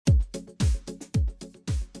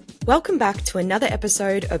Welcome back to another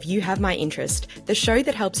episode of You Have My Interest, the show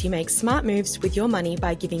that helps you make smart moves with your money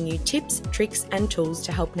by giving you tips, tricks, and tools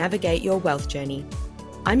to help navigate your wealth journey.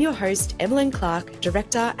 I'm your host, Evelyn Clark,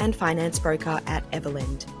 Director and Finance Broker at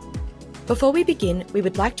Everlend. Before we begin, we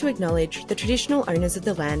would like to acknowledge the traditional owners of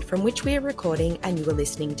the land from which we are recording and you are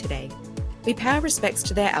listening today. We pay our respects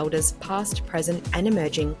to their elders, past, present, and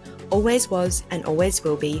emerging, always was and always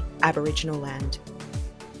will be Aboriginal land.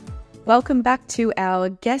 Welcome back to our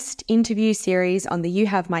guest interview series on the You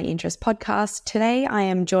Have My Interest podcast. Today I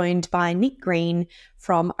am joined by Nick Green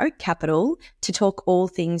from Oak Capital to talk all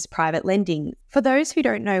things private lending. For those who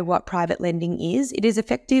don't know what private lending is, it is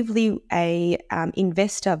effectively a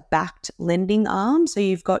investor-backed lending arm. So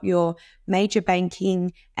you've got your major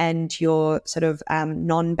banking and your sort of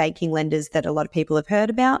non-banking lenders that a lot of people have heard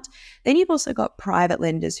about. Then you've also got private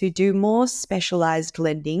lenders who do more specialized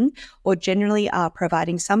lending or generally are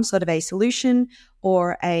providing some sort of a solution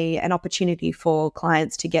or an opportunity for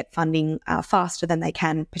clients to get funding faster than they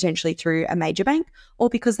can potentially through a major bank or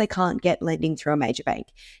because they can't get lending through a major bank.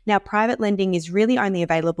 Now, private lending is really only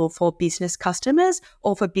available for business customers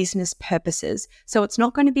or for business purposes. So it's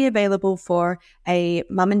not going to be available for a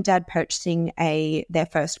mum and dad purchasing their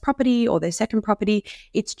first property or their second property.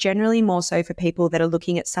 It's generally more so for people that are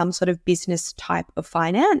looking at some sort of business type of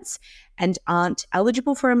finance and aren't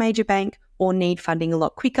eligible for a major bank or need funding a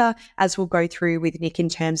lot quicker, as we'll go through with Nick in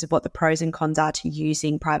terms of what the pros and cons are to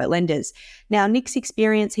using private lenders. Now, Nick's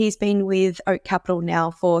experience, he's been with Oak Capital now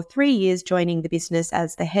for 3 years, joining the business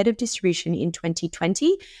as the head of distribution in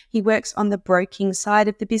 2020. He works on the broking side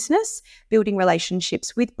of the business, building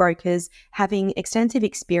relationships with brokers, having extensive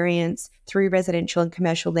experience through residential and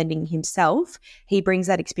commercial lending himself. He brings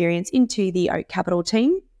that experience into the Oak Capital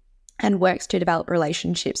team and works to develop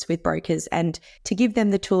relationships with brokers and to give them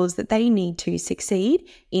the tools that they need to succeed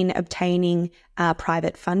in obtaining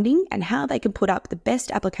private funding and how they can put up the best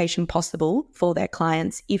application possible for their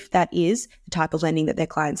clients if that is the type of lending that their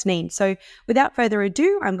clients need. So without further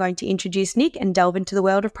ado, I'm going to introduce Nick and delve into the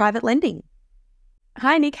world of private lending.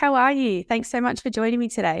 Hi, Nick. How are you? Thanks so much for joining me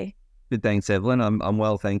today. Good, thanks, Evelyn. I'm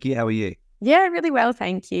well, thank you. How are you? Yeah, really well,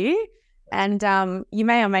 thank you. And you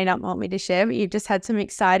may or may not want me to share, but you've just had some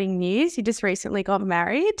exciting news. You just recently got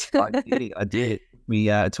married. I did.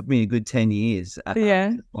 It took me a good 10 years.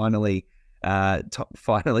 Yeah. Finally tie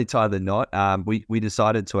the knot. We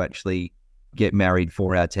decided to actually get married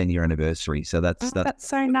for our 10-year anniversary. So that's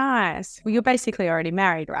so nice. Well, you're basically already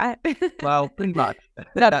married, right? Well, pretty much.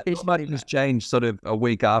 Not much has changed sort of a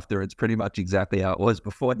week after. It's pretty much exactly how it was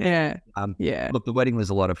before. Yeah. Look, the wedding was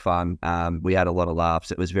a lot of fun. We had a lot of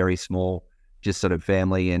laughs. It was very small, just sort of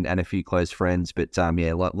family and a few close friends. But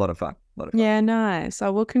a lot of fun. Yeah, nice.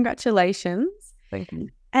 Oh, well, congratulations. Thank you.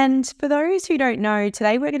 And for those who don't know,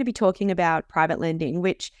 today we're going to be talking about private lending,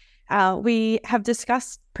 which we have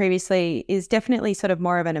discussed previously is definitely sort of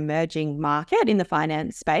more of an emerging market in the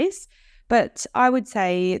finance space. But I would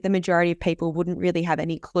say the majority of people wouldn't really have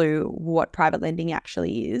any clue what private lending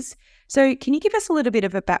actually is. So can you give us a little bit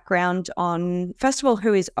of a background on, first of all,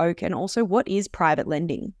 who is Oak and also what is private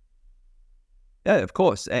lending? Yeah, of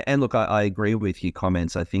course. And look, I agree with your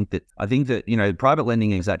comments. I think that private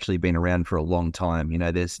lending has actually been around for a long time.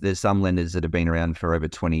 There's some lenders that have been around for over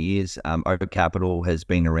 20 years. Oak Capital has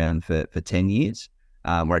been around for 10 years.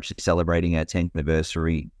 We're actually celebrating our 10th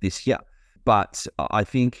anniversary this year. But I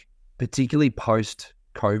think particularly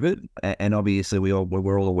post-COVID, and obviously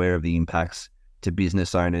we're all aware of the impacts to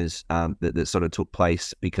business owners that sort of took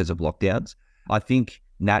place because of lockdowns. I think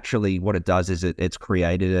naturally what it does is it's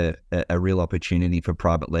created a real opportunity for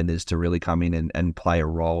private lenders to really come in and play a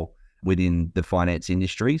role within the finance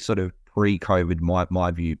industry. Sort of pre-COVID,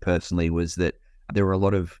 my view personally was that there were a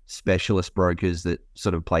lot of specialist brokers that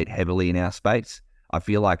sort of played heavily in our space. I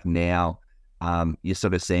feel like now you're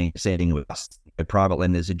sort of seeing with us, private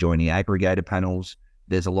lenders are joining aggregator panels.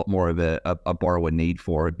 There's a lot more of a borrower need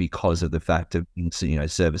for it because of the fact of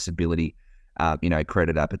serviceability,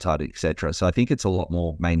 credit appetite, etc. So I think it's a lot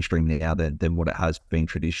more mainstream now than what it has been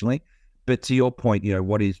traditionally. But to your point,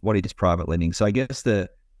 what is private lending? So I guess the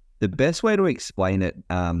best way to explain it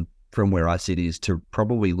from where I sit is to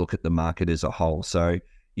probably look at the market as a whole. So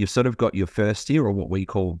you've sort of got your first tier, or what we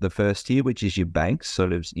call the first tier, which is your banks,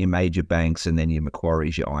 sort of your major banks, and then your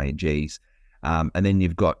Macquaries, your INGs. And then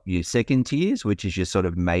you've got your second tiers, which is your sort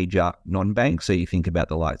of major non-banks. So you think about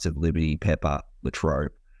the likes of Liberty, Pepper,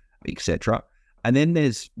 Latrobe, etc. And then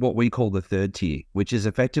there's what we call the third tier, which is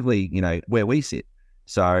effectively, where we sit.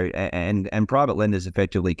 So, and private lenders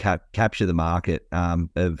effectively capture the market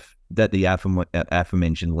of that the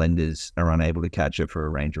aforementioned lenders are unable to capture for a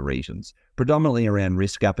range of reasons, predominantly around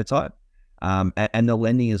risk appetite. And the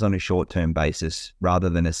lending is on a short-term basis rather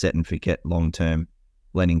than a set and forget long-term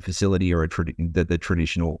lending facility or the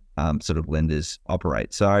traditional sort of lenders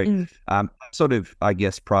operate. So sort of, I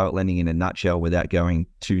guess, private lending in a nutshell without going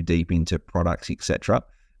too deep into products, etc.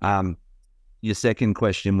 Your second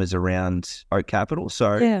question was around Oak Capital.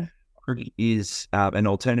 So Oak is an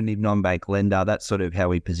alternative non-bank lender. That's sort of how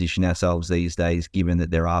we position ourselves these days, given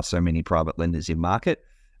that there are so many private lenders in market.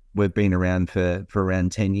 We've been around for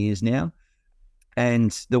around 10 years now.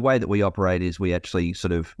 And the way that we operate is we actually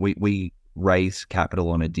sort of, we raise capital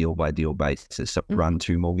on a deal-by-deal basis. So run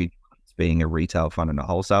two mortgage funds, being a retail fund and a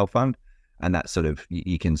wholesale fund. And that sort of,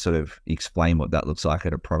 you can sort of explain what that looks like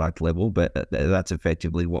at a product level, but that's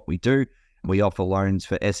effectively what we do. We offer loans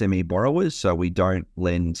for SME borrowers, so we don't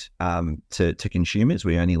lend to consumers.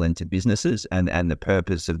 We only lend to businesses, and the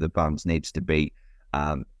purpose of the funds needs to be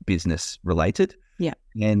business related. Yeah.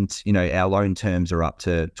 And, our loan terms are up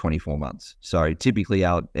to 24 months. So typically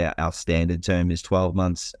our standard term is 12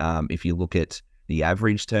 months. If you look at the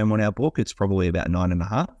average term on our book, it's probably about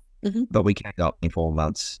 9.5, but we can go up in 4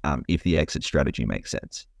 months if the exit strategy makes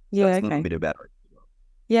sense. So that's a little bit about it.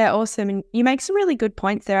 Yeah, awesome. And you make some really good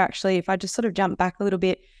points there, actually. If I just sort of jump back a little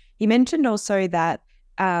bit, you mentioned also that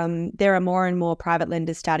there are more and more private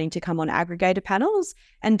lenders starting to come on aggregator panels.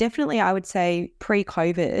 And definitely, I would say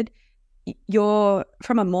pre-COVID,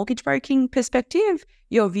 from a mortgage broking perspective,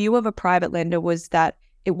 your view of a private lender was that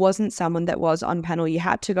it wasn't someone that was on panel. You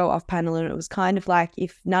had to go off panel, and it was kind of like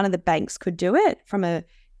if none of the banks could do it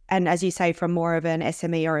and as you say, from more of an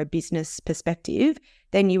SME or a business perspective,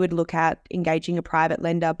 then you would look at engaging a private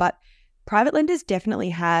lender. But private lenders definitely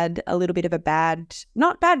had a little bit of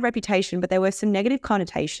not bad reputation, but there were some negative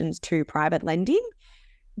connotations to private lending.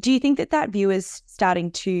 Do you think that view is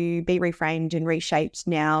starting to be reframed and reshaped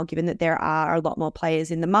now, given that there are a lot more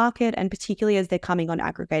players in the market, and particularly as they're coming on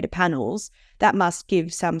aggregator panels, that must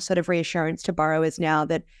give some sort of reassurance to borrowers now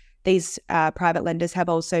that these private lenders have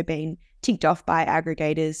also been ticked off by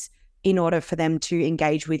aggregators in order for them to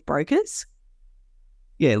engage with brokers?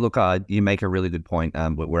 Yeah, look, you make a really good point.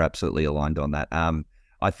 We're absolutely aligned on that.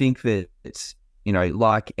 I think that it's,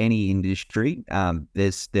 like any industry,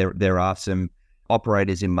 there are some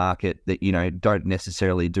operators in market that, don't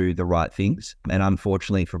necessarily do the right things. And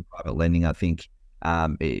unfortunately for private lending, I think,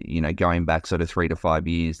 going back sort of 3 to 5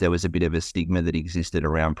 years, there was a bit of a stigma that existed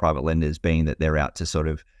around private lenders, being that they're out to sort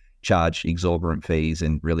of charge exorbitant fees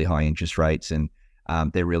and really high interest rates, and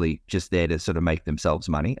they're really just there to sort of make themselves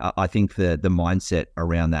money. I think the mindset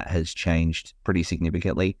around that has changed pretty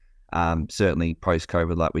significantly. Certainly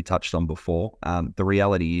post-COVID, like we touched on before. The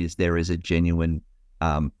reality is there is a genuine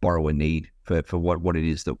borrower need for what it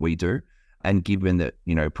is that we do. And given that,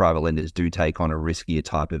 private lenders do take on a riskier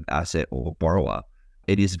type of asset or borrower,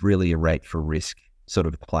 it is really a rate for risk sort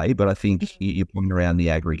of play. But I think you point around the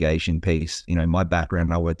aggregation piece. My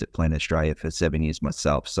background, I worked at Plan Australia for 7 years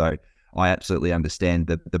myself. So I absolutely understand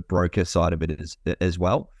the broker side of it as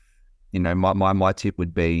well. My tip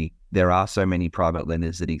would be, there are so many private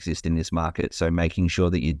lenders that exist in this market. So making sure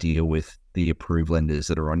that you deal with the approved lenders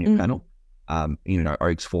that are on your panel.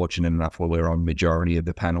 Oak's fortunate enough where we're on majority of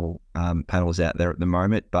the panels out there at the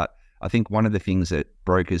moment. But I think one of the things that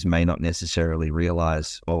brokers may not necessarily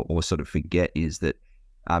realize or sort of forget is that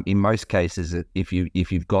in most cases, if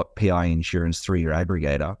you've got PI insurance through your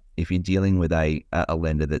aggregator, if you're dealing with a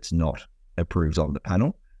lender that's not approved on the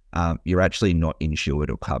panel, you're actually not insured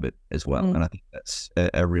or covered as well. And I think that's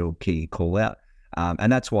a real key call out.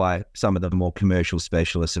 And that's why some of the more commercial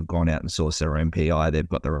specialists have gone out and sourced their own PI. They've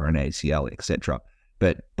got their own ACL, etc.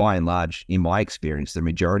 But by and large, in my experience, the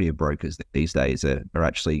majority of brokers these days are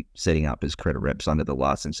actually setting up as credit reps under the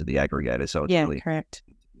license of the aggregator. So it's really correct.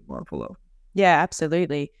 Mindful of. Yeah,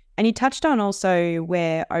 absolutely. And you touched on also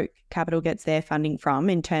where Oak Capital gets their funding from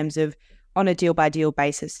in terms of on a deal-by-deal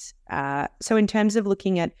basis. So in terms of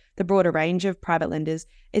looking at the broader range of private lenders,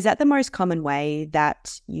 is that the most common way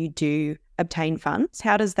that you do obtain funds?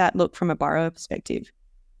 How does that look from a borrower perspective?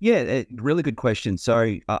 Yeah, really good question.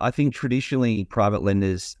 So I think traditionally private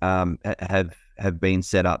lenders have been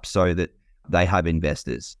set up so that they have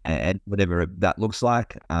investors, and whatever that looks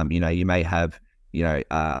like. You may have,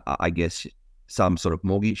 I guess, some sort of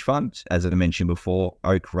mortgage fund. As I mentioned before,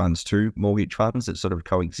 Oak runs 2 mortgage funds that sort of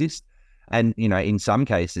coexist. And, in some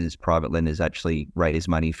cases, private lenders actually raise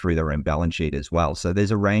money through their own balance sheet as well. So there's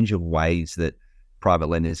a range of ways that private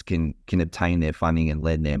lenders can obtain their funding and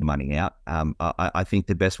lend their money out. I think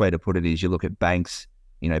the best way to put it is you look at banks.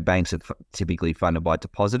 Banks are typically funded by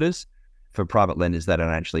depositors. For private lenders that don't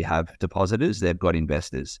actually have depositors, they've got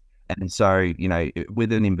investors. And so,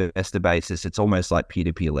 with an investor basis, it's almost like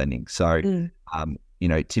peer-to-peer lending. So,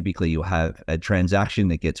 typically you'll have a transaction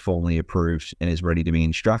that gets formally approved and is ready to be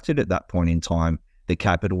instructed. At that point in time, the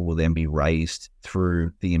capital will then be raised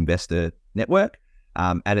through the investor network.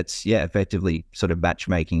 And it's, effectively sort of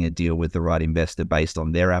matchmaking a deal with the right investor based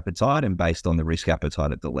on their appetite and based on the risk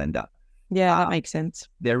appetite of the lender. Yeah, that makes sense.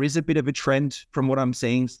 There is a bit of a trend from what I'm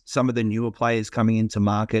seeing, some of the newer players coming into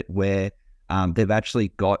market where they've actually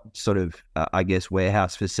got sort of,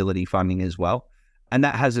 warehouse facility funding as well. And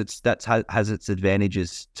that has its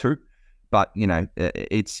advantages too. But,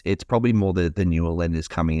 it's probably more the newer lenders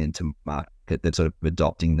coming into market that's sort of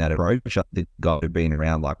adopting that approach. I think guys who've been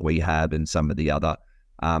around like we have and some of the other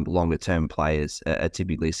longer term players are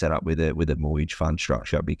typically set up with a mortgage fund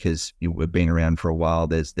structure because we've been around for a while.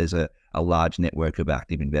 There's a large network of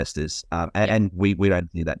active investors, and we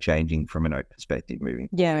don't see that changing from an oak perspective moving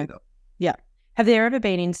forward either. Yeah. Have there ever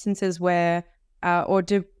been instances where, or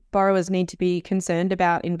do borrowers need to be concerned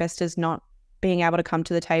about investors not being able to come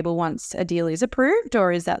to the table once a deal is approved,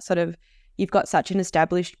 or is that sort of, you've got such an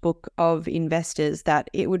established book of investors that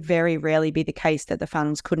it would very rarely be the case that the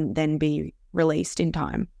funds couldn't then be released in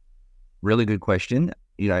time? Really good question.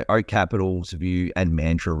 Oak Capital's view and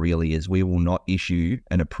mantra really is we will not issue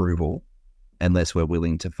an approval unless we're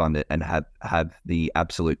willing to fund it and have the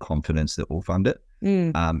absolute confidence that we'll fund it.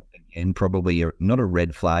 And probably not a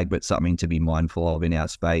red flag, but something to be mindful of in our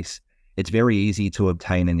space. It's very easy to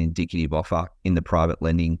obtain an indicative offer in the private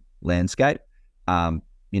lending landscape. A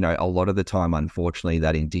lot of the time, unfortunately,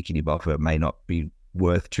 that indicative offer may not be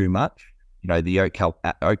worth too much. The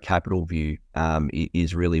Oak Capital view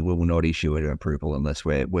is really we will not issue an approval unless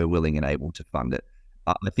we're willing and able to fund it.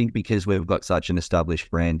 I think because we've got such an established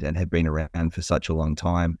brand and have been around for such a long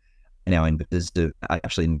time, and our investors have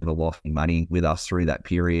actually never lost any money with us through that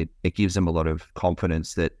period, it gives them a lot of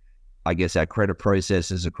confidence that I guess our credit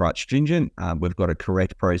processes are quite stringent. We've got a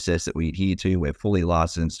correct process that we adhere to. We're fully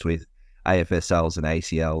licensed with AFSLs and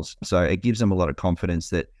ACLs. So it gives them a lot of confidence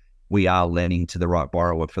that we are lending to the right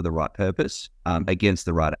borrower for the right purpose against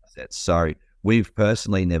the right assets. So we've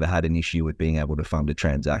personally never had an issue with being able to fund a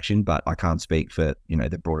transaction, but I can't speak for,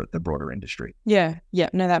 the broader industry. Yeah.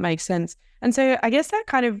 No, that makes sense. And so I guess that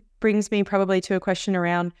kind of brings me probably to a question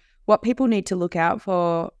around what people need to look out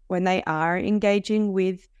for when they are engaging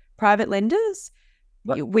with private lenders.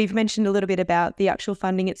 We've mentioned a little bit about the actual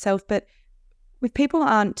funding itself, but if people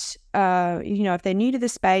aren't, if they're new to the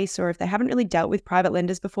space or if they haven't really dealt with private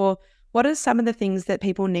lenders before, what are some of the things that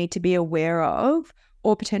people need to be aware of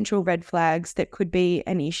or potential red flags that could be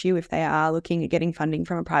an issue if they are looking at getting funding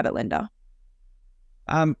from a private lender?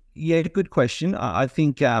 Good question. I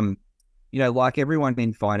think, like everyone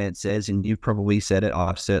in finance says, and you've probably said it,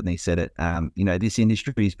 I've certainly said it, this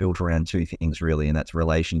industry is built around two things really, and that's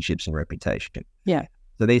relationships and reputation. Yeah.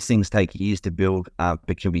 So these things take years to build,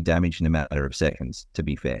 but can be damaged in a matter of seconds, to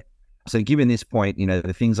be fair. So given this point,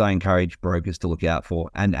 the things I encourage brokers to look out for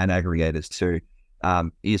and aggregators too,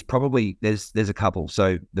 is probably, there's a couple.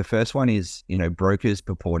 So the first one is, brokers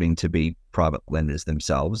purporting to be private lenders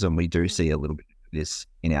themselves. And we do see a little bit of this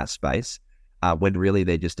in our space, when really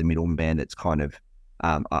they're just a middleman that's kind of,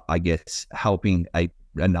 helping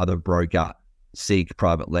another broker seek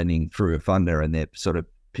private lending through a funder, and they're sort of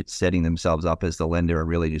setting themselves up as the lender and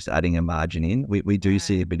really just adding a margin in. We do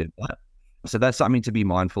see a bit of that. So that's something to be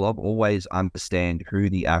mindful of. Always understand who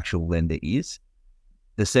the actual lender is.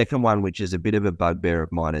 The second one, which is a bit of a bugbear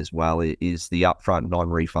of mine as well, is the upfront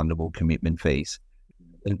non-refundable commitment fees.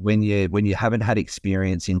 And when you haven't had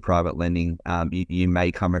experience in private lending, you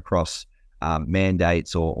may come across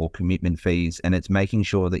mandates or commitment fees, and it's making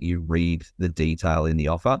sure that you read the detail in the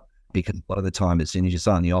offer, because a lot of the time, as soon as you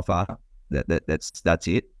sign the offer, that's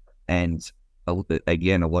it. And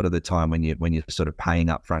again, a lot of the time when you're sort of paying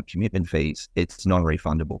upfront commitment fees, it's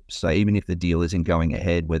non-refundable. So even if the deal isn't going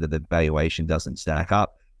ahead, whether the valuation doesn't stack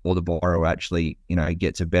up, or the borrower actually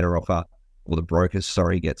gets a better offer, or the broker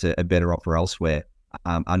gets a better offer elsewhere,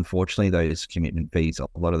 unfortunately those commitment fees a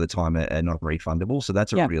lot of the time are not refundable. So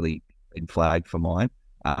that's a really big flag for mine.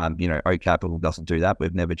 Oak Capital doesn't do that.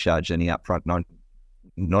 We've never charged any upfront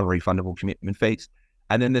non-refundable commitment fees.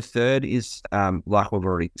 And then the third is, like we've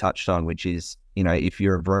already touched on, which is, if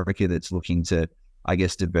you're a broker that's looking to,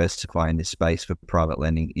 diversify in this space for private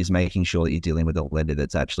lending, is making sure that you're dealing with a lender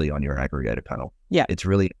that's actually on your aggregator panel. Yeah. It's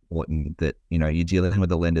really important that, you're dealing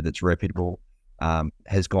with a lender that's reputable,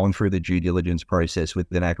 has gone through the due diligence process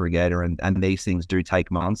with an aggregator, and these things do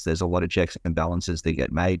take months. There's a lot of checks and balances that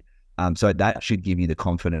get made. So that should give you the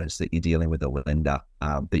confidence that you're dealing with a lender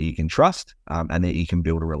that you can trust and that you can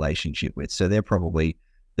build a relationship with. So they're probably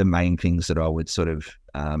the main things that I would sort of,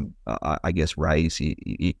 raise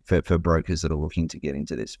for brokers that are looking to get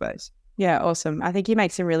into this space. Yeah, awesome. I think you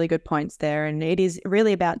make some really good points there. And it is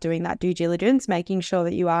really about doing that due diligence, making sure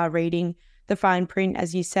that you are reading the fine print,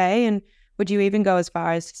 as you say. And would you even go as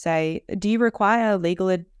far as to say, do you require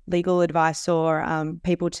legal advice or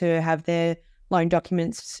people to have their loan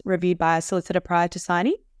documents reviewed by a solicitor prior to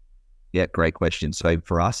signing? Yeah, great question. So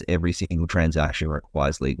for us, every single transaction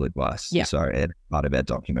requires legal advice. Yeah. So it's part of our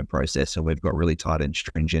document process. So we've got really tight and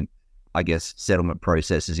stringent, I guess, settlement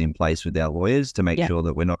processes in place with our lawyers to make sure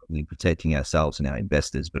that we're not only protecting ourselves and our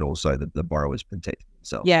investors, but also that the borrowers protect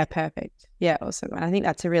themselves. Yeah, perfect. Yeah, awesome. And I think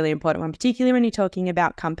that's a really important one, particularly when you're talking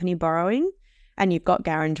about company borrowing and you've got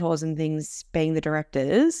guarantors and things being the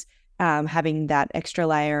directors, having that extra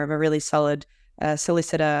layer of a really solid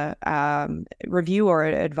solicitor review or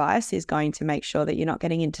advice is going to make sure that you're not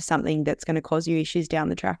getting into something that's going to cause you issues down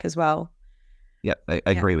the track as well. Yeah, I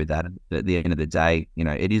agree with that. At the end of the day,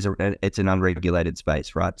 it's an unregulated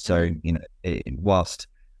space, right? So, whilst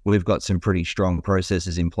we've got some pretty strong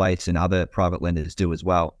processes in place and other private lenders do as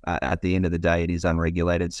well, at the end of the day, it is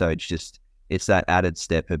unregulated. So it's that added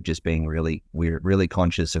step of just we're really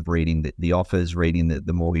conscious of reading the offers, reading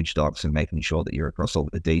the mortgage docs and making sure that you're across all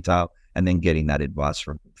the detail and then getting that advice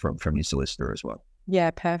from your solicitor as well. Yeah,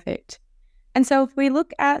 perfect. And so if we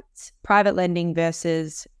look at private lending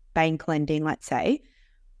versus bank lending, let's say,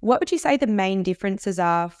 what would you say the main differences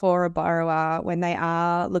are for a borrower when they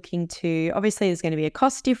are looking to, obviously there's going to be a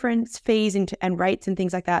cost difference, fees and rates and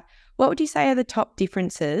things like that. What would you say are the top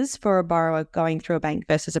differences for a borrower going through a bank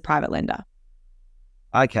versus a private lender?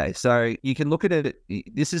 Okay, so you can look at it.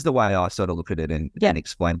 This is the way I sort of look at it and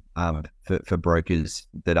explain for brokers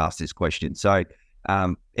that ask this question. So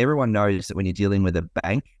everyone knows that when you're dealing with a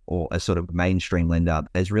bank or a sort of mainstream lender,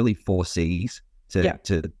 there's really 4 C's to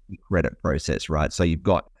the credit process, right? So you've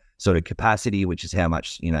got sort of capacity, which is how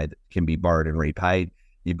much, can be borrowed and repaid.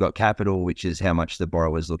 You've got capital, which is how much the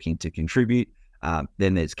borrower is looking to contribute.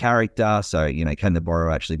 Then there's character. So, can the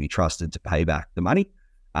borrower actually be trusted to pay back the money?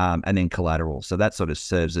 And then collateral. So that sort of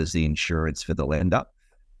serves as the insurance for the lender.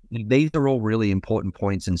 These are all really important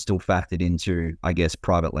points and still factored into, I guess,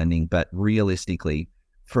 private lending. But realistically,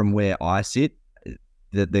 from where I sit,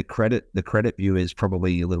 the credit view is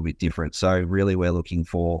probably a little bit different. So really we're looking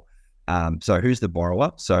for, so who's the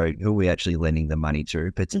borrower? So who are we actually lending the money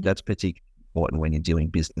to? But that's particularly important when you're doing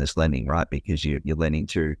business lending, right? Because you're lending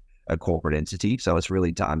to a corporate entity. So it's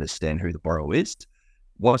really to understand who the borrower is.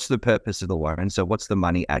 What's the purpose of the loan? So what's the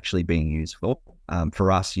money actually being used for?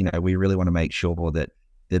 For us, we really want to make sure that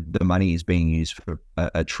the money is being used for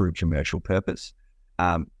a true commercial purpose.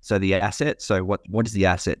 So the asset, so what is the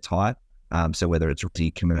asset type? So whether it's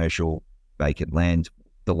the commercial, vacant land,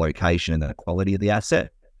 the location and the quality of the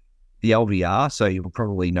asset. The LVR, so you'll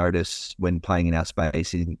probably notice when playing in our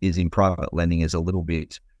space is in private lending is a little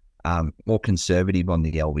bit more conservative on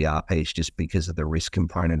the LVR piece just because of the risk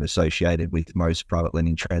component associated with most private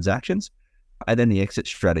lending transactions. And then the exit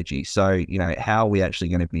strategy. So, how are we actually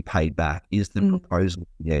going to be paid back? Is the proposal,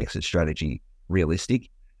 the exit strategy realistic?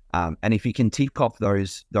 And if you can tick off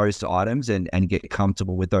those items and get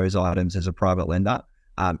comfortable with those items as a private lender,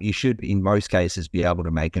 you should, in most cases, be able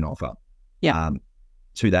to make an offer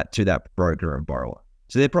to that broker and borrower.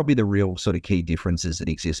 So they're probably the real sort of key differences that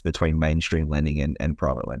exist between mainstream lending and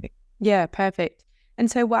private lending. Yeah, perfect.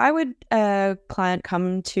 And so why would a client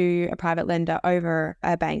come to a private lender over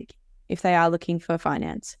a bank if they are looking for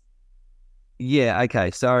finance? Yeah,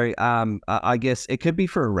 okay. So I guess it could be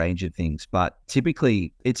for a range of things, but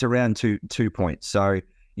typically it's around two points. So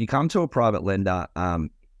you come to a private lender,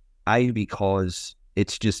 because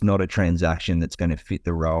it's just not a transaction that's going to fit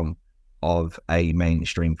the realm of a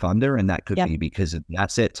mainstream funder, and that could be because of the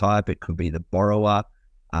asset type, it could be the borrower,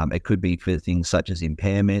 it could be for things such as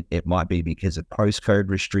impairment, it might be because of postcode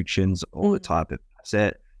restrictions or the type of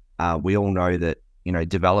asset. We all know that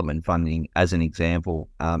development funding, as an example,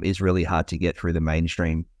 is really hard to get through the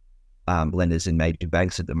mainstream lenders and major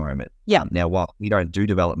banks at the moment. Now, while we don't do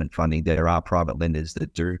development funding, there are private lenders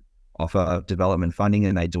that do offer development funding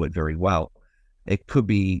and they do it very well. It could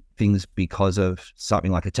be things because of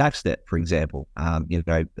something like a tax debt, for example.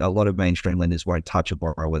 A lot of mainstream lenders won't touch a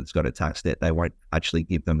borrower that's got a tax debt. They won't actually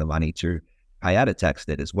give them the money to pay out a tax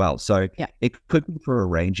debt as well. So it could be for a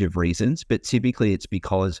range of reasons, but typically it's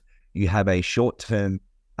because you have a short-term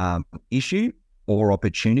issue or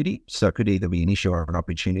opportunity. So it could either be an issue or an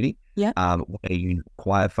opportunity where you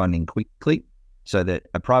require funding quickly. So that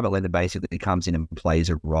a private lender basically comes in and plays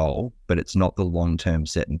a role, but it's not the long-term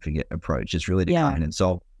set and forget approach. It's really to come in and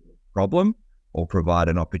solve a problem or provide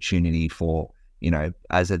an opportunity for,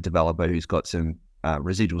 as a developer who's got some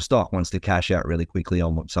residual stock, wants to cash out really quickly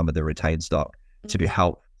on some of the retained stock to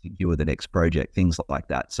help secure the next project, things like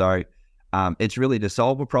that. So It's really to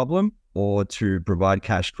solve a problem or to provide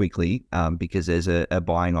cash quickly because there's a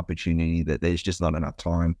buying opportunity that there's just not enough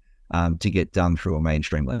time to get done through a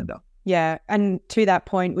mainstream lender. Yeah. And to that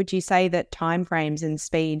point, would you say that timeframes and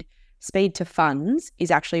speed to funds is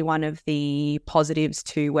actually one of the positives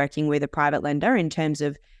to working with a private lender in terms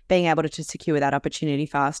of being able to secure that opportunity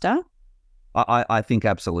faster? I think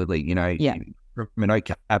absolutely. Yeah. From an Oak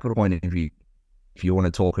Capital point of view, if you want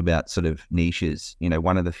to talk about sort of niches,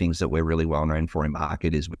 one of the things that we're really well known for in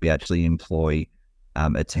market is we actually employ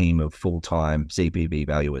a team of full-time CPV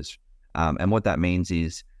valuers. And what that means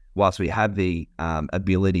is, whilst we have the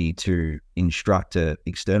ability to instruct an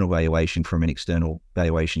external valuation from an external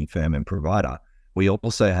valuation firm and provider, we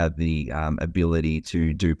also have the ability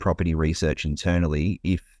to do property research internally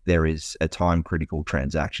if there is a time-critical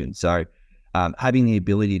transaction. So having the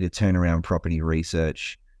ability to turn around property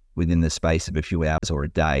research within the space of a few hours or a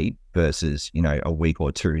day versus, a week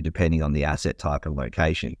or two, depending on the asset type and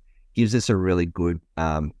location, gives us a really good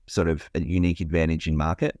sort of a unique advantage in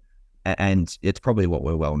market. And it's probably what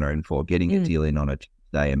we're well known for, getting a deal in on a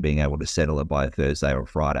Tuesday and being able to settle it by a Thursday or a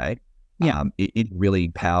Friday. Yeah. It's really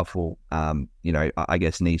powerful, I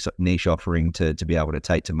guess niche offering to be able to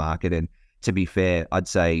take to market. And to be fair, I'd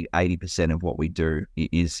say 80% of what we do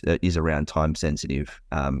is around time sensitive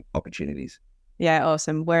opportunities. Yeah,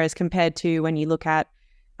 awesome. Whereas compared to when you look at,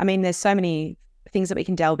 there's so many things that we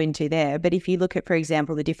can delve into there. But if you look at, for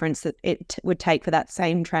example, the difference that it would take for that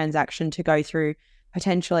same transaction to go through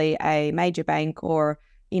potentially a major bank or,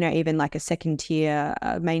 even like a second tier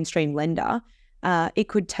mainstream lender, it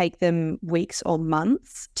could take them weeks or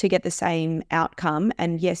months to get the same outcome.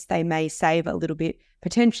 And yes, they may save a little bit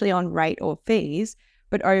potentially on rate or fees,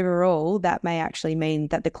 but overall that may actually mean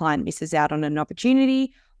that the client misses out on an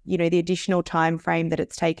opportunity. The additional time frame that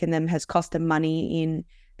it's taken them has cost them money in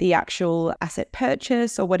the actual asset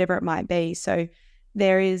purchase or whatever it might be. So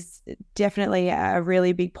there is definitely a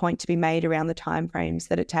really big point to be made around the timeframes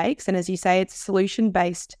that it takes. And as you say, it's a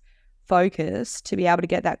solution-based focus to be able to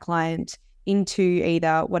get that client into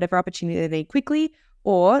either whatever opportunity they need quickly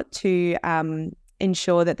or to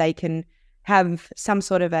ensure that they can have some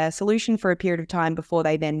sort of a solution for a period of time before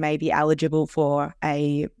they then may be eligible for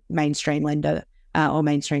a mainstream lender or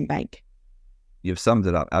mainstream bank. You've summed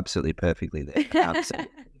it up absolutely perfectly there. So it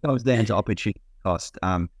comes down to opportunity cost.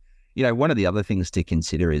 One of the other things to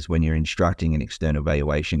consider is when you're instructing an external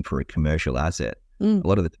valuation for a commercial asset, a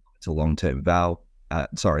lot of the time it's a long-term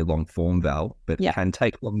long form val, but it can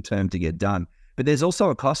take long term to get done. But there's also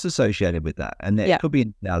a cost associated with that, and there could be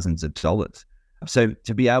in thousands of dollars. So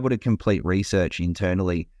to be able to complete research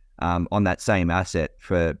internally on that same asset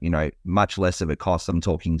for much less of a cost, I'm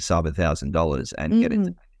talking sub $1,000, and get it in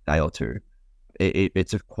a day or two,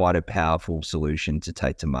 it's quite a powerful solution to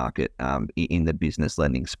take to market in the business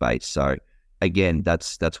lending space. So again,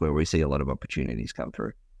 that's where we see a lot of opportunities come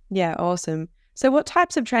through. Yeah, awesome. So what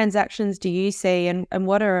types of transactions do you see, and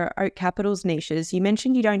what are Oak Capital's niches? You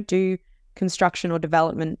mentioned you don't do construction or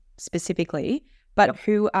development specifically, but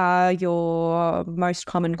who are your most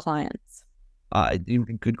common clients?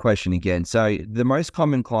 Good question again. So the most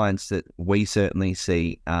common clients that we certainly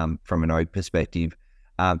see from an Oak perspective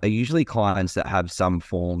are usually clients that have some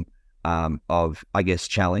form of, I guess,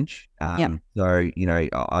 challenge. So,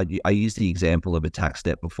 I used the example of a tax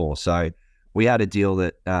debt before. So we had a deal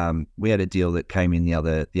that came in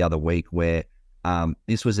the other week where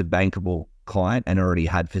this was a bankable client and already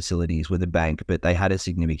had facilities with a bank, but they had a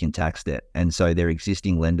significant tax debt, and so their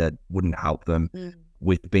existing lender wouldn't help them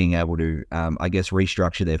with being able to,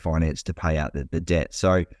 restructure their finance to pay out the debt.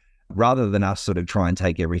 So rather than us sort of try and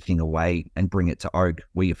take everything away and bring it to Oak,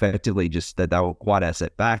 we effectively that they were quite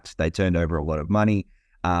asset backed. They turned over a lot of money,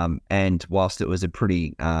 and whilst it was a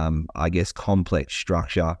pretty, complex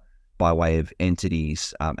structure by way of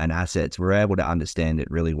entities and assets, we're able to understand it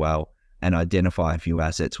really well and identify a few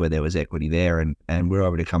assets where there was equity there, and we're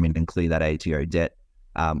able to come in and clear that ATO debt.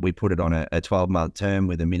 We put it on a 12-month term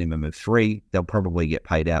with a minimum of 3. They'll probably get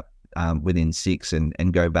paid out within 6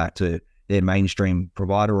 and go back to their mainstream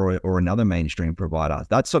provider or another mainstream provider.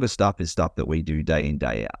 That sort of stuff is stuff that we do day in,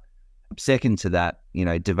 day out. Second to that,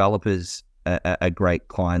 developers are great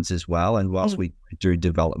clients as well. And whilst we do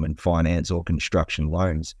development finance or construction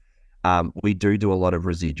loans, we do a lot of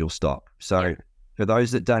residual stock. So for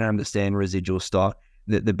those that don't understand residual stock,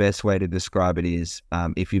 the best way to describe it is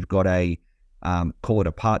if you've got call it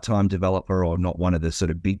a part-time developer or not one of the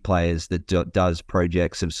sort of big players that does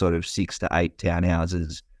projects of sort of 6 to 8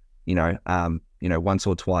 townhouses, once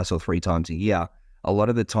or twice or 3 times a year, a lot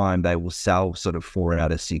of the time they will sell sort of 4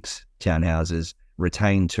 out of 6 townhouses,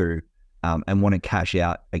 retain 2, and want to cash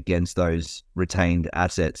out against those retained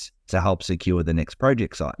assets to help secure the next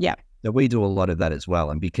project site. Yeah. So we do a lot of that as well.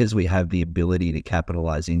 And because we have the ability to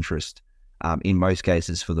capitalize interest in most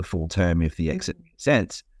cases for the full term, if the exit makes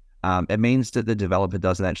sense, it means that the developer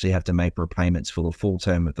doesn't actually have to make repayments for the full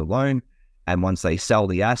term of the loan. And once they sell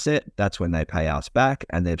the asset, that's when they pay us back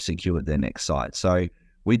and they've secured their next site. So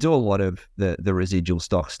we do a lot of the residual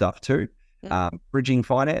stock stuff too. Bridging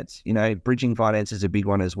finance, bridging finance is a big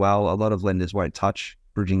one as well. A lot of lenders won't touch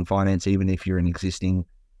bridging finance, even if you're an existing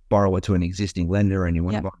borrower to an existing lender and you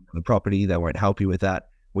want to buy the property, they won't help you with that.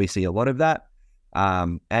 We see a lot of that.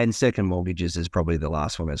 And second mortgages is probably the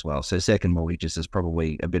last one as well. So second mortgages is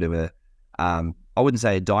probably a bit of a, I wouldn't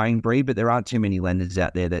say a dying breed, but there aren't too many lenders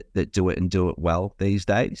out there that do it and do it well these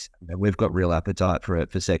days. We've got real appetite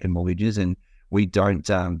for second mortgages, and we don't.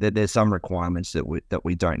 There's some requirements that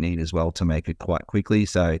we don't need as well to make it quite quickly.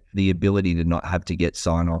 So the ability to not have to get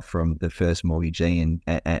sign off from the first mortgagee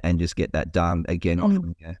and just get that done again,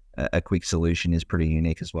 offering a quick solution is pretty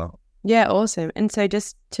unique as well. Yeah, awesome. And so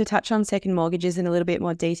just to touch on second mortgages in a little bit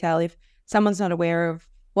more detail, if someone's not aware of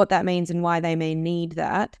what that means and why they may need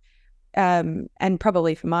that, and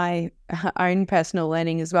probably for my own personal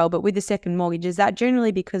learning as well, but with the second mortgage, is that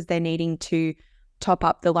generally because they're needing to top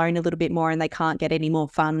up the loan a little bit more and they can't get any more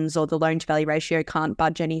funds, or the loan to value ratio can't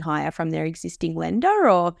budge any higher from their existing lender?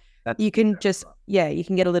 Or you can just, you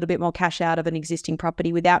can get a little bit more cash out of an existing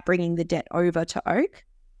property without bringing the debt over to Oak?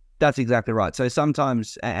 That's exactly right. So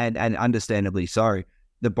sometimes, and understandably so,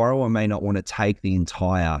 the borrower may not want to take the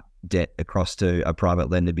entire debt across to a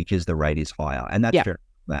private lender because the rate is higher, and that's fair,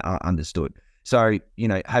 understood. So,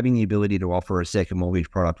 having the ability to offer a second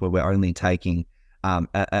mortgage product where we're only taking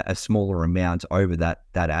a smaller amount over that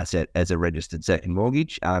asset as a registered second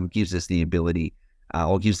mortgage gives us the ability,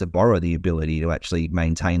 or gives the borrower the ability to actually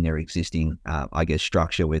maintain their existing,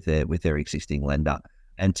 structure with their existing lender.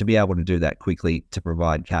 And to be able to do that quickly to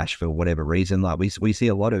provide cash for whatever reason, like we see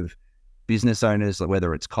a lot of business owners,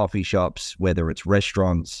 whether it's coffee shops, whether it's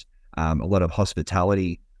restaurants, a lot of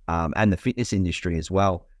hospitality, and the fitness industry as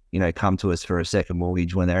well, come to us for a second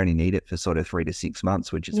mortgage when they only need it for sort of 3 to 6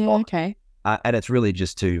 months, which is fine. Okay. And it's really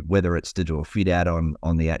just whether it's to do a fit out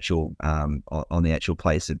on the actual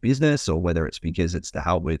place of business, or whether it's because it's to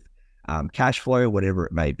help with cash flow, whatever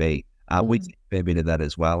it may be. We see a fair bit of that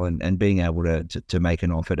as well, and being able to make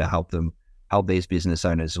an offer to help these business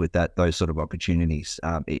owners with those sort of opportunities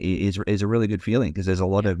is a really good feeling, because there's a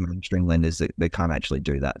lot of mainstream lenders that can't actually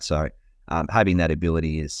do that. So having that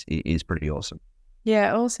ability is pretty awesome.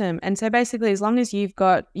 Yeah, awesome. And so basically, as long as you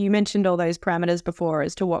mentioned all those parameters before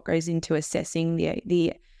as to what goes into assessing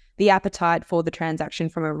the appetite for the transaction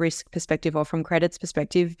from a risk perspective or from credit's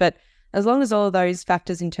perspective, but as long as all of those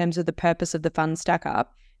factors in terms of the purpose of the fund stack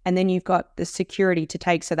up, and then you've got the security to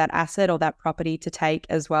take, so that asset or that property to take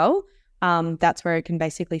as well, that's where it can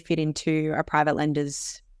basically fit into a private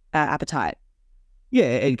lender's appetite. Yeah,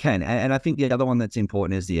 it can. And I think the other one that's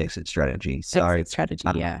important is the exit strategy.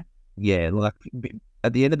 Yeah, like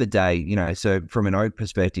at the end of the day, so from an Oak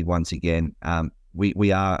perspective, once again,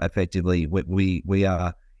 we are effectively, we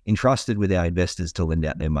are entrusted with our investors to lend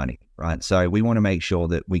out their money, right? So we want to make sure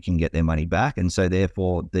that we can get their money back. And so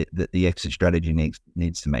therefore the exit strategy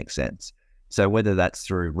needs to make sense. So whether that's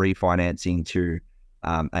through refinancing to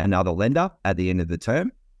another lender at the end of the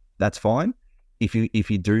term, that's fine. If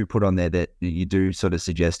you do put on there that you do sort of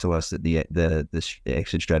suggest to us that the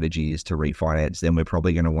exit strategy is to refinance, then we're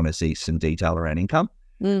probably going to want to see some detail around income.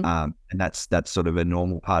 And that's sort of a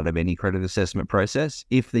normal part of any credit assessment process.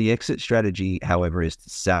 If the exit strategy, however, is to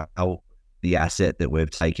sell the asset that we've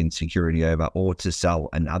taken security over, or to sell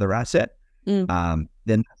another asset, then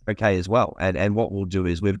that's okay as well. And what we'll do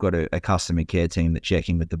is we've got a customer care team that check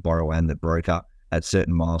in with the borrower and the broker at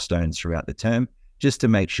certain milestones throughout the term, just to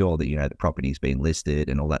make sure that, the property's been listed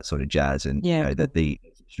and all that sort of jazz, and that the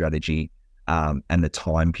strategy and the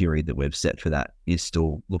time period that we've set for that is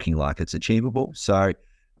still looking like it's achievable. So,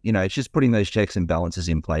 it's just putting those checks and balances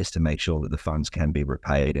in place to make sure that the funds can be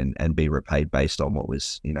repaid and be repaid based on what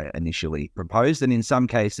was, initially proposed. And in some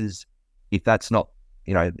cases, if that's not,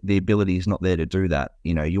 the ability is not there to do that,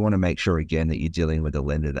 you want to make sure again that you're dealing with a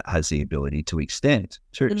lender that has the ability to extend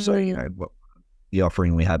too. So, what the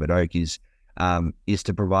offering we have at Oak is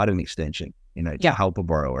to provide an extension, to help a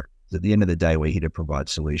borrower. At the end of the day, we're here to provide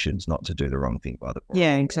solutions, not to do the wrong thing by the borrower.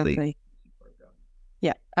 Yeah, exactly.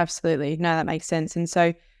 Yeah, absolutely. No, that makes sense. And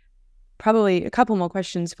so probably a couple more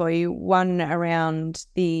questions for you. One around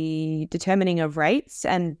the determining of rates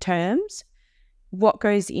and terms. What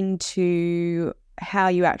goes into how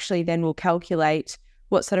you actually then will calculate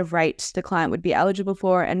what sort of rate the client would be eligible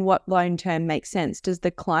for and what loan term makes sense? Does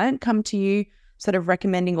the client come to you sort of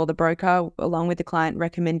recommending, or the broker along with the client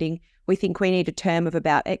recommending, we think we need a term of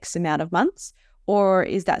about X amount of months? Or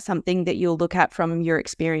is that something that you'll look at from your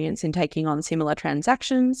experience in taking on similar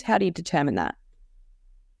transactions? How do you determine that?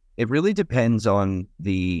 It really depends on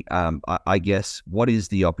the, I guess, what is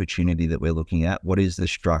the opportunity that we're looking at? What is the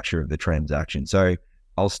structure of the transaction? So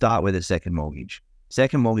I'll start with a second mortgage.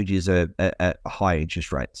 Second mortgage is at high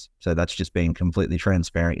interest rates. So that's just being completely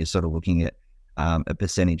transparent. You're sort of looking at a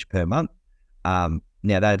percentage per month.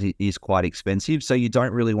 Now that is quite expensive. So you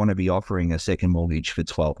don't really want to be offering a second mortgage for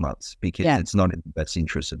 12 months because it's not in the best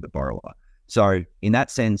interest of the borrower. So in that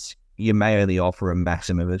sense, you may only offer a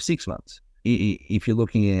maximum of 6 months. If you're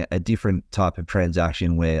looking at a different type of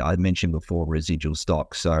transaction where I mentioned before residual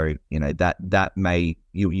stock, so that may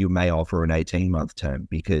you may offer an 18-month term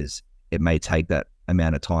because it may take that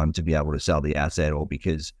amount of time to be able to sell the asset, or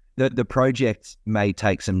because the project may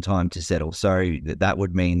take some time to settle. So that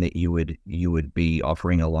would mean that you would be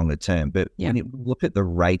offering a longer term. But when you look at the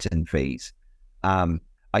rate and fees,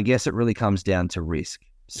 I guess it really comes down to risk.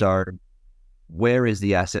 So where is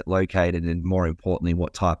the asset located, and more importantly,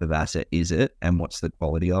 what type of asset is it, and what's the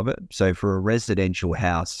quality of it? So for a residential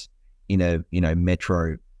house in a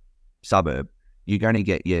metro suburb, you're going to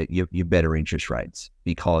get your better interest rates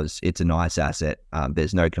because it's a nice asset.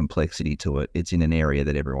 There's no complexity to it. It's in an area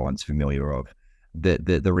that everyone's familiar of.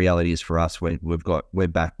 The reality is for us, we're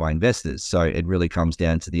backed by investors, so it really comes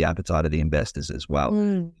down to the appetite of the investors as well.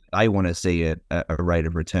 They want to see a rate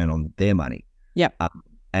of return on their money.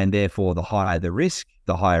 And therefore, the higher the risk,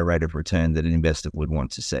 the higher rate of return that an investor would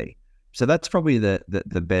want to see. So that's probably the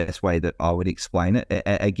best way that I would explain it.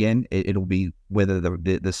 Again, it'll be whether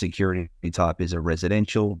the security type is a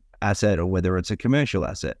residential asset or whether it's a commercial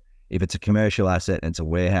asset. If it's a commercial asset and it's a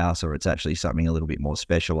warehouse, or it's actually something a little bit more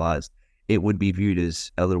specialized, it would be viewed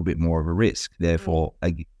as a little bit more of a risk. Therefore,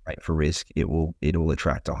 a rate for risk, it will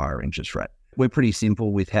attract a higher interest rate. We're pretty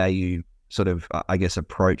simple with how you sort of, I guess,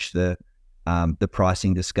 approach the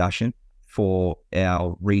pricing discussion for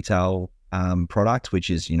our retail product, which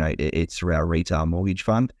is, it's through our retail mortgage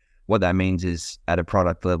fund. What that means is at a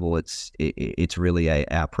product level, it's really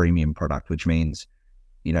our premium product, which means,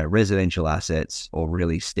 residential assets or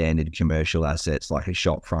really standard commercial assets like a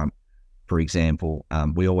shop front, for example,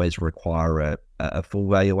 we always require a full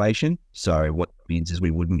valuation. So what that means is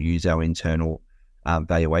we wouldn't use our internal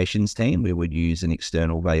valuations team. We would use an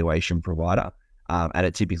external valuation provider. And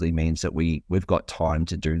it typically means that we've got time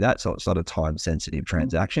to do that. So it's not a time sensitive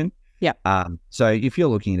transaction. So if you're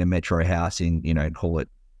looking at a metro house in, call it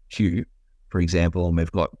Q, for example, and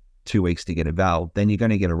we've got 2 weeks to get a val, then you're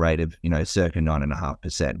going to get a rate of, circa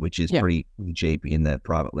 9.5%, which is pretty cheap in the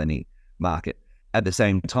private lending market. At the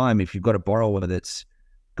same time, if you've got a borrower that's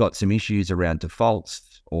got some issues around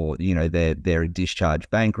defaults, or, they're discharged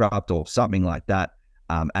bankrupt or something like that,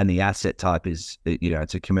 and the asset type is,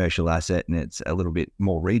 it's a commercial asset and it's a little bit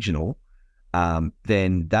more regional,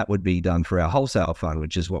 then that would be done for our wholesale fund,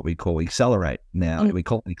 which is what we call Accelerate. Now, we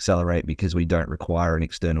call it Accelerate because we don't require an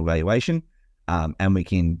external valuation, and we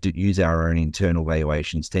can use our own internal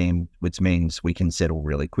valuations team, which means we can settle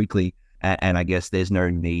really quickly. And I guess there's no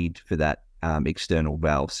need for that external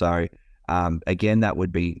val. So again, that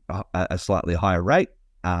would be a slightly higher rate,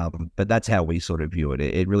 but that's how we sort of view it.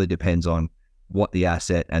 It really depends on what the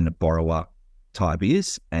asset and the borrower type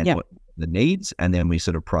is and what the needs, and then we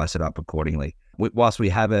sort of price it up accordingly. Whilst we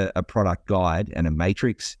have a product guide and a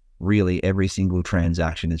matrix, really every single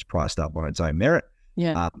transaction is priced up on its own merit.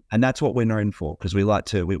 And that's what we're known for, because we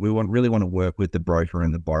really want to work with the broker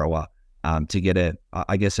and the borrower to get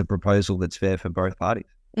a proposal that's fair for both parties.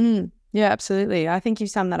 Yeah, absolutely. I think you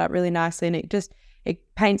summed that up really nicely, and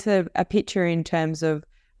it paints a picture in terms of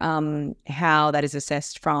how that is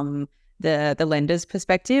assessed from the lender's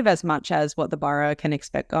perspective, as much as what the borrower can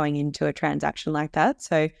expect going into a transaction like that.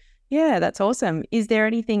 So yeah, that's awesome. Is there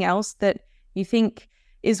anything else that you think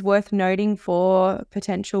is worth noting for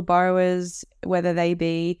potential borrowers, whether they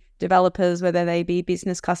be developers, whether they be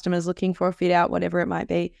business customers looking for a fit out, whatever it might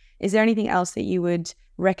be? Is there anything else that you would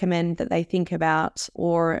recommend that they think about,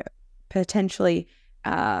 or potentially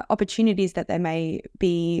opportunities that they may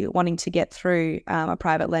be wanting to get through a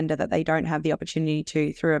private lender that they don't have the opportunity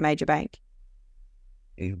to through a major bank?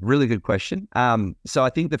 A really good question. So I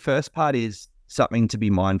think the first part is something to be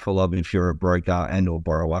mindful of if you're a broker and or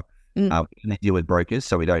borrower. We can deal with brokers,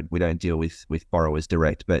 so we don't deal with borrowers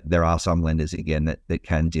direct, but there are some lenders again that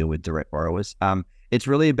can deal with direct borrowers. It's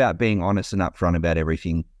really about being honest and upfront about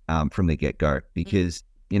everything from the get-go, because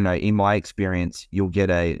in my experience, you'll get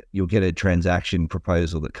a transaction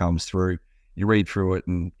proposal that comes through, you read through it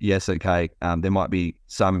and yes, okay, there might be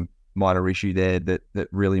some minor issue there that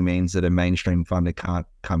really means that a mainstream funder can't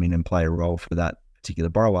come in and play a role for that particular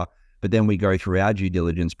borrower. But then we go through our due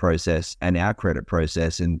diligence process and our credit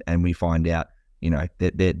process and we find out,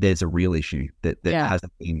 that there's a real issue that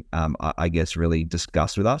hasn't been, I guess, really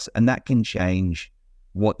discussed with us. And that can change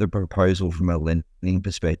what the proposal from a lending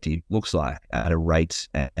perspective looks like at a rate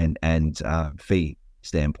and fee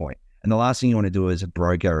standpoint. And the last thing you want to do as a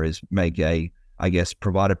broker is make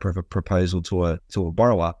provide a proposal to a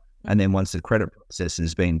borrower. And then once the credit process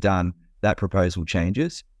has been done, that proposal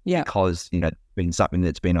changes because, been something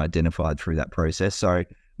that's been identified through that process. So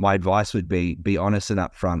my advice would be honest and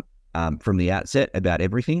upfront from the outset about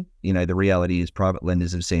everything. The reality is private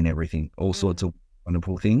lenders have seen everything, all sorts of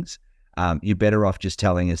wonderful things. You're better off just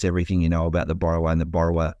telling us everything you know about the borrower and the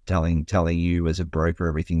borrower telling you as a broker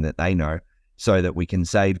everything that they know so that we can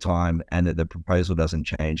save time and that the proposal doesn't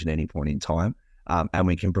change at any point in time. And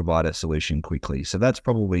we can provide a solution quickly. So that's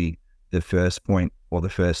probably the first point or the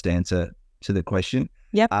first answer to the question.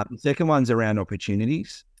 Yep. The second one's around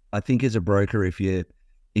opportunities. I think as a broker, if you're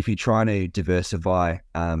trying to diversify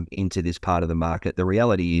into this part of the market, the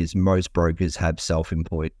reality is most brokers have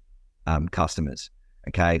self-employed customers.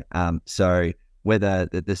 Okay. So whether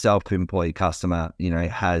the self-employed customer,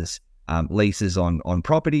 has leases on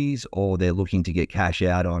properties or they're looking to get cash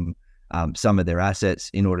out on some of their assets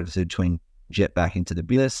in order to jet back into the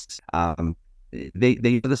business.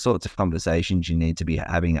 These are the sorts of conversations you need to be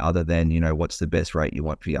having other than, what's the best rate you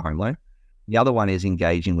want for your home loan. The other one is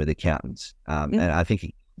engaging with accountants. And I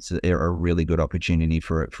think it's a really good opportunity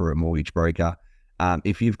for a mortgage broker.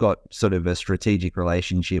 If you've got sort of a strategic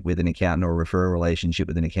relationship with an accountant or a referral relationship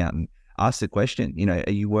with an accountant, ask the question,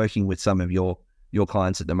 are you working with some of your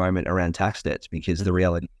clients at the moment around tax debts? Because the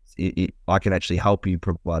reality is I can actually help you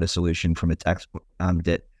provide a solution from a tax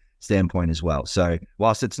debt standpoint as well. So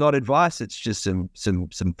whilst it's not advice, it's just some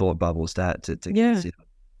thought bubbles to consider.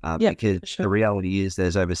 Because the reality is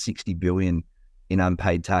there's over 60 billion in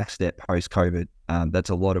unpaid tax debt post-COVID.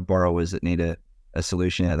 That's a lot of borrowers that need a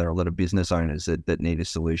solution out there, a lot of business owners that need a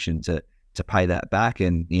solution to pay that back.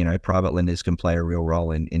 And, private lenders can play a real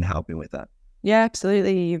role in helping with that. Yeah,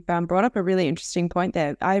 absolutely. You've brought up a really interesting point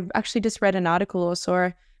there. I've actually just read an article or saw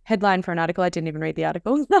a headline for an article. I didn't even read the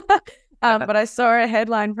article. But I saw a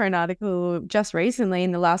headline for an article just recently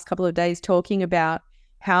in the last couple of days talking about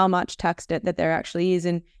how much tax debt that there actually is.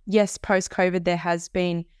 And yes, post-COVID, there has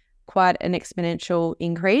been quite an exponential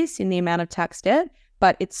increase in the amount of tax debt,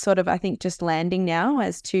 but it's sort of, I think, just landing now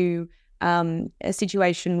as to a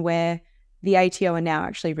situation where the ATO are now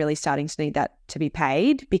actually really starting to need that to be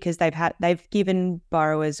paid because they've given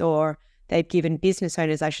borrowers or they've given business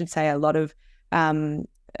owners, I should say, a lot of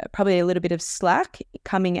probably a little bit of slack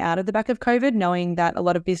coming out of the back of COVID, knowing that a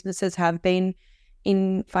lot of businesses have been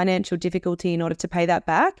in financial difficulty in order to pay that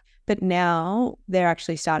back. But now they're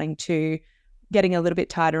actually starting to getting a little bit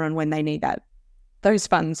tighter on when they need those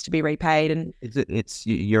funds to be repaid. And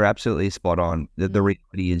you're absolutely spot on. The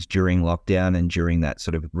reality is during lockdown and during that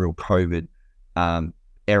sort of real COVID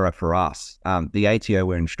era for us, the ATO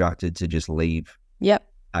were instructed to just leave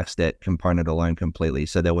tax debt component alone completely.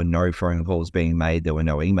 So there were no phone calls being made. There were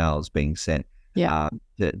no emails being sent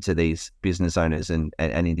to these business owners and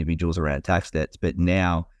individuals around tax debts. But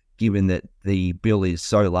now, given that the bill is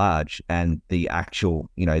so large and the actual,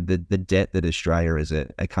 the debt that Australia as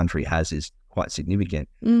a country has is quite significant,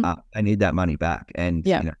 they need that money back. And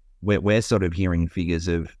we're sort of hearing figures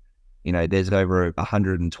of, there's over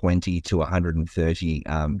 120 to 130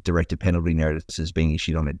 director penalty notices being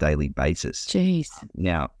issued on a daily basis. Jeez.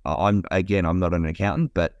 Now, I'm not an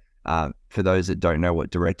accountant, but for those that don't know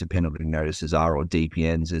what director penalty notices are, or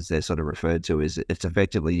DPNs as they're sort of referred to, is it's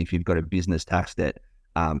effectively if you've got a business tax debt,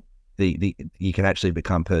 you can actually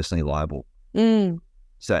become personally liable.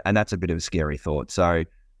 So, and that's a bit of a scary thought. So,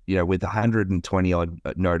 with 120 odd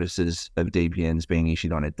notices of DPNs being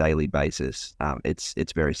issued on a daily basis,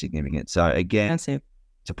 it's very significant. So again,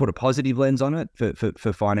 to put a positive lens on it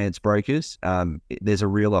for finance brokers, there's a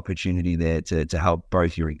real opportunity there to help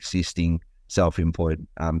both your existing self-employed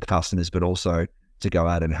customers, but also to go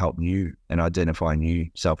out and help new and identify new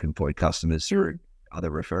self-employed customers through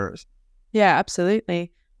other referrers. Yeah,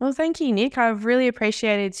 absolutely. Well, thank you, Nick. I've really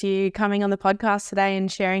appreciated you coming on the podcast today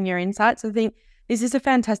and sharing your insights. I think this is a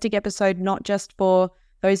fantastic episode, not just for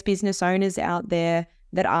those business owners out there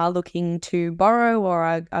that are looking to borrow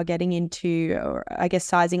or are getting into, or I guess,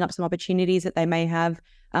 sizing up some opportunities that they may have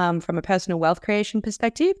from a personal wealth creation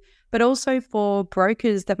perspective, but also for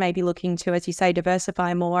brokers that may be looking to, as you say,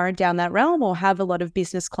 diversify more down that realm or have a lot of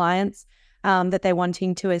business clients that they're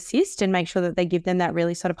wanting to assist, and make sure that they give them that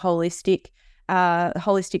really sort of holistic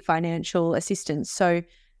financial assistance. So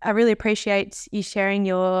I really appreciate you sharing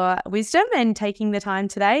your wisdom and taking the time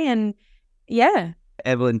today. And yeah.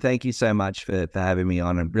 Evelyn, thank you so much for having me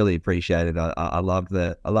on. I really appreciate it. I love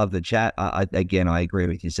the chat. I agree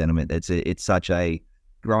with your sentiment. It's such a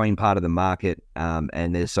growing part of the market,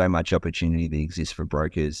 and there's so much opportunity that exists for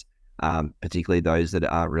brokers, particularly those that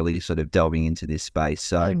are really sort of delving into this space.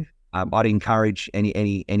 So I'd encourage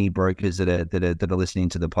any brokers that are listening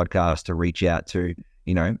to the podcast to reach out to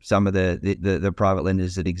some of the private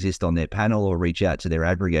lenders that exist on their panel, or reach out to their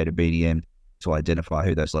aggregator BDM to identify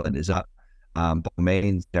who those lenders are. By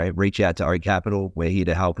means, reach out to O Capital. We're here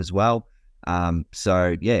to help as well.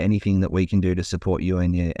 So yeah, anything that we can do to support you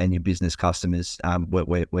and your business customers,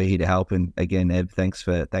 we're here to help. And again, Ev, thanks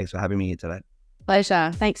for having me here today.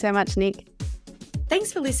 Pleasure. Thanks so much, Nick.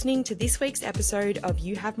 Thanks for listening to this week's episode of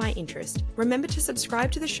You Have My Interest. Remember to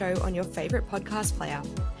subscribe to the show on your favourite podcast player.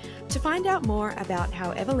 To find out more about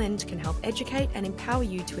how Everlend can help educate and empower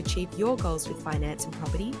you to achieve your goals with finance and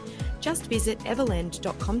property, just visit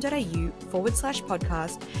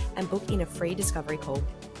everlend.com.au/podcast and book in a free discovery call.